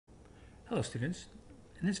Hello students.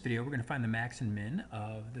 In this video we're going to find the max and min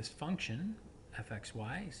of this function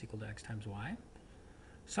fxy is equal to x times y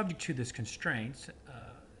subject to this constraint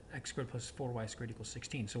x squared plus 4y squared equals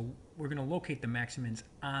 16. So we're going to locate the max and mins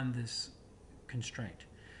on this constraint.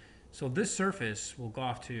 So this surface will go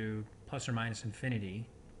off to plus or minus infinity,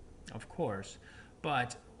 of course,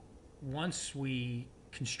 but once we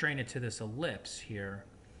constrain it to this ellipse here,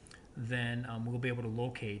 then we'll be able to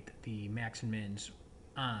locate the max and mins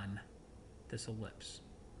on this ellipse.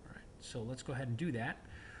 All right, so let's go ahead and do that.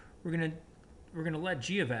 We're gonna let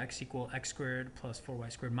g of x equal x squared plus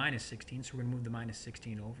 4y squared minus 16. So we're gonna move the minus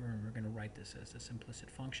 16 over, and we're gonna write this as this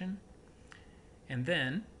implicit function. And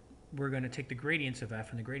then we're gonna take the gradients of f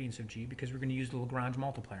and the gradients of g because we're gonna use the Lagrange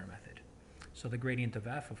multiplier method. So the gradient of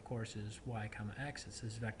f, of course, is y comma x. It's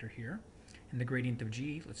this vector here. And the gradient of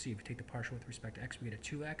g, let's see, if we take the partial with respect to x, we get a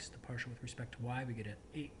 2x. The partial with respect to y, we get an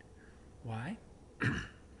 8y.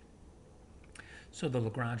 So the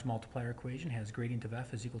Lagrange multiplier equation has gradient of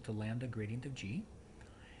f is equal to lambda gradient of g.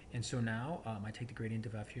 And so now I take the gradient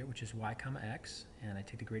of f here, which is y comma x, and I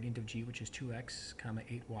take the gradient of g, which is 2x comma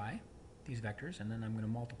 8y, these vectors, and then I'm going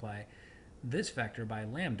to multiply this vector by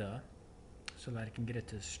lambda so that I can get it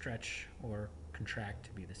to stretch or contract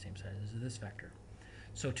to be the same size as this vector.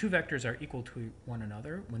 So two vectors are equal to one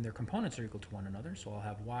another when their components are equal to one another. So I'll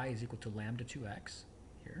have y is equal to lambda 2x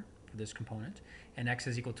here for this component, and x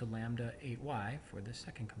is equal to lambda 8y for this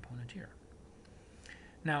second component here.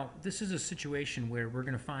 Now, this is a situation where we're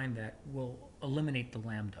going to find that we'll eliminate the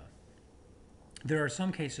lambda. There are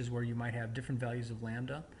some cases where you might have different values of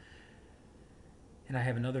lambda, and I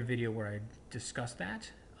have another video where I discuss that.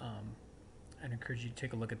 I'd encourage you to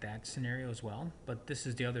take a look at that scenario as well, but this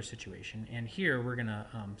is the other situation. And here we're going to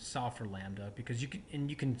solve for lambda because you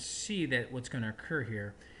can see that what's going to occur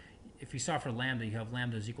here. If you solve for lambda, you have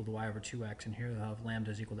lambda is equal to y over 2x, and here you'll have lambda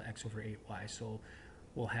is equal to x over 8y. So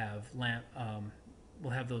we'll have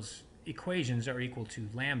those equations are equal to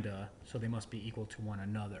lambda, so they must be equal to one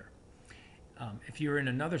another. If you're in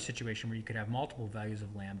another situation where you could have multiple values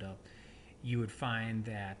of lambda, you would find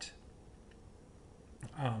that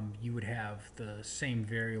you would have the same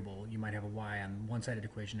variable. You might have a y on one side of the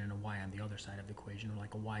equation and a y on the other side of the equation, or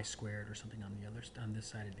like a y squared or something on this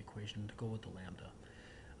side of the equation to go with the lambda.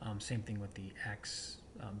 Same thing with the x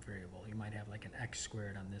variable. You might have like an x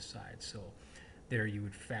squared on this side. So there you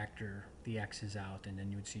would factor the x's out, and then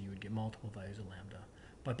you would see you would get multiple values of lambda.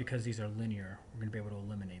 But because these are linear, we're going to be able to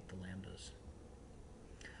eliminate the lambdas.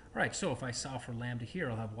 All right, so if I solve for lambda here,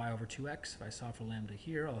 I'll have y over 2x. If I solve for lambda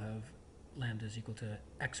here, I'll have lambda is equal to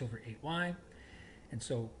x over 8y. And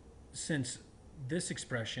so since this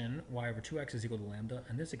expression, y over 2x is equal to lambda,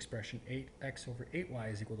 and this expression, 8x over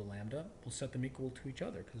 8y is equal to lambda, we'll set them equal to each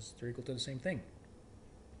other because they're equal to the same thing.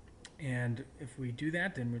 And if we do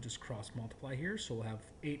that, then we'll just cross multiply here. So we'll have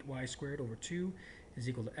 8y squared over 2 is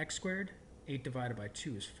equal to x squared. 8 divided by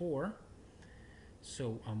 2 is 4.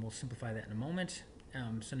 So we'll simplify that in a moment.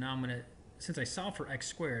 So now I'm going to, since I solve for x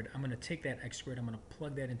squared, I'm going to take that x squared, I'm going to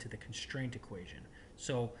plug that into the constraint equation.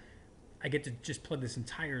 So I get to just plug this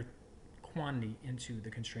entire quantity into the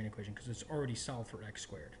constraint equation because it's already solved for x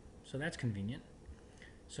squared. So that's convenient.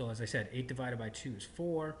 So as I said, 8 divided by 2 is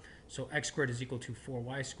 4. So x squared is equal to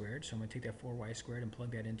 4y squared. So I'm going to take that 4y squared and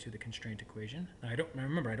plug that into the constraint equation. Now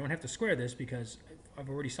remember, I don't have to square this because I've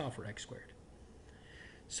already solved for x squared.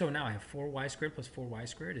 So now I have 4y squared plus 4y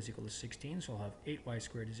squared is equal to 16. So I'll have 8y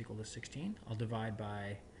squared is equal to 16.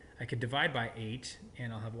 I could divide by 8,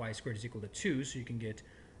 and I'll have y squared is equal to 2. So you can get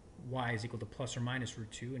y is equal to plus or minus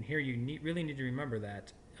root 2. And here you really need to remember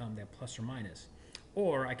that, that plus or minus.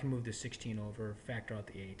 Or I can move the 16 over, factor out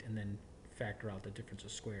the 8, and then factor out the difference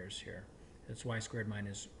of squares here. That's y squared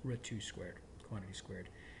minus root 2 squared, quantity squared.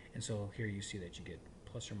 And so here you see that you get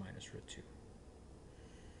plus or minus root 2.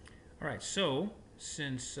 All right, so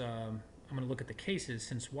since I'm going to look at the cases,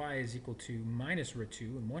 since y is equal to minus root 2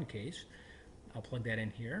 in one case, I'll plug that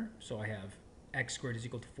in here. So I have x squared is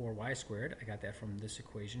equal to 4y squared. I got that from this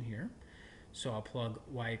equation here. So I'll plug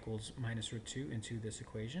y equals minus root 2 into this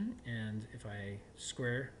equation, and if I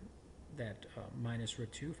square that minus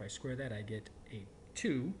root 2, if I square that, I get a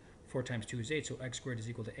 2. 4 times 2 is 8, so x squared is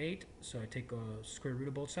equal to 8. So I take a square root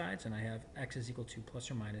of both sides, and I have x is equal to plus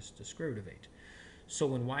or minus the square root of 8. So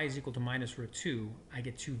when y is equal to minus root 2, I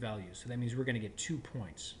get two values. So that means we're going to get 2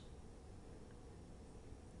 points.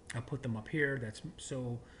 I'll put them up here.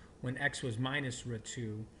 So when x was minus root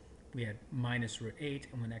 2, we had minus root 8,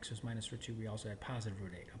 and when x was minus root 2, we also had positive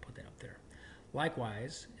root 8. I'll put that up there.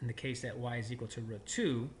 Likewise, in the case that y is equal to root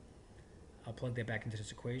 2, I'll plug that back into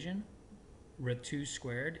this equation. root 2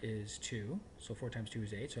 squared is 2, so 4 times 2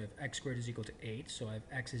 is 8, so I have x squared is equal to 8, so I have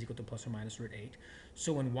x is equal to plus or minus root 8.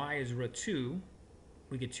 So when y is root 2,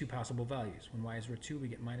 we get two possible values. When y is root 2, we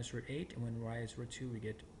get minus root 8, and when y is root 2, we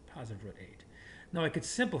get positive root 8. Now I could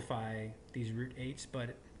simplify these root 8s, but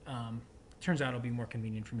it turns out it'll be more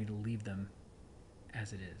convenient for me to leave them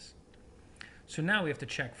as it is. So now we have to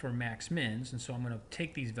check for max mins, and so I'm going to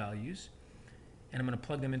take these values and I'm going to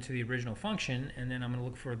plug them into the original function, and then I'm going to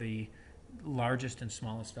look for the largest and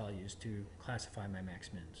smallest values to classify my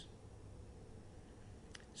max mins.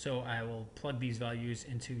 So I will plug these values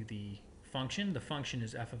into the function. The function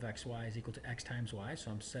is f of xy is equal to x times y,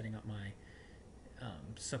 so I'm setting up my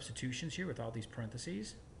substitutions here with all these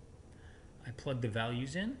parentheses. I plug the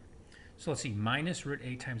values in. So let's see, minus root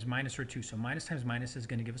 8 times minus root 2. So minus times minus is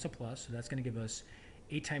going to give us a plus, so that's going to give us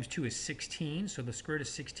 8 times 2 is 16, so the square root of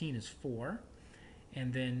 16 is 4.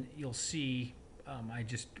 And then you'll see I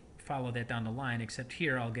just follow that down the line, except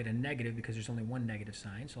here I'll get a negative because there's only one negative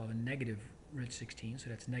sign, so I'll have a negative root 16, so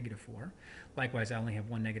that's negative 4. Likewise, I only have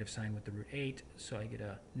one negative sign with the root 8, so I get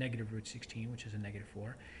a negative root 16, which is a negative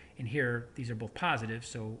 4. And here, these are both positive,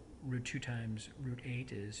 so root 2 times root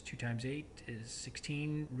 8 is 2 times 8 is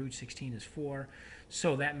 16, root 16 is 4.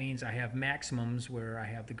 So that means I have maximums where I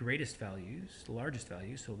have the greatest values, the largest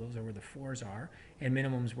values, so those are where the 4s are, and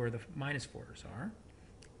minimums where the minus 4s are.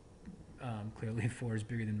 Clearly 4 is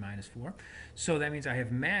bigger than minus 4. So that means I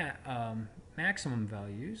have maximum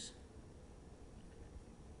values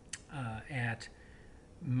at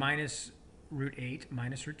minus root 8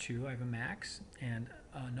 minus root 2. I have a max, and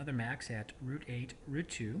another max at root 8 root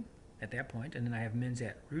 2 at that point, and then I have mins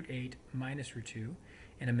at root 8 minus root 2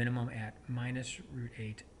 and a minimum at minus root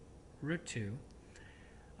 8 root 2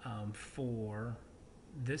 for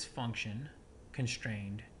this function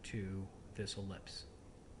constrained to this ellipse.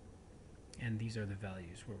 And these are the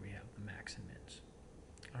values where we have the max and mins.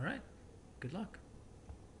 All right, good luck.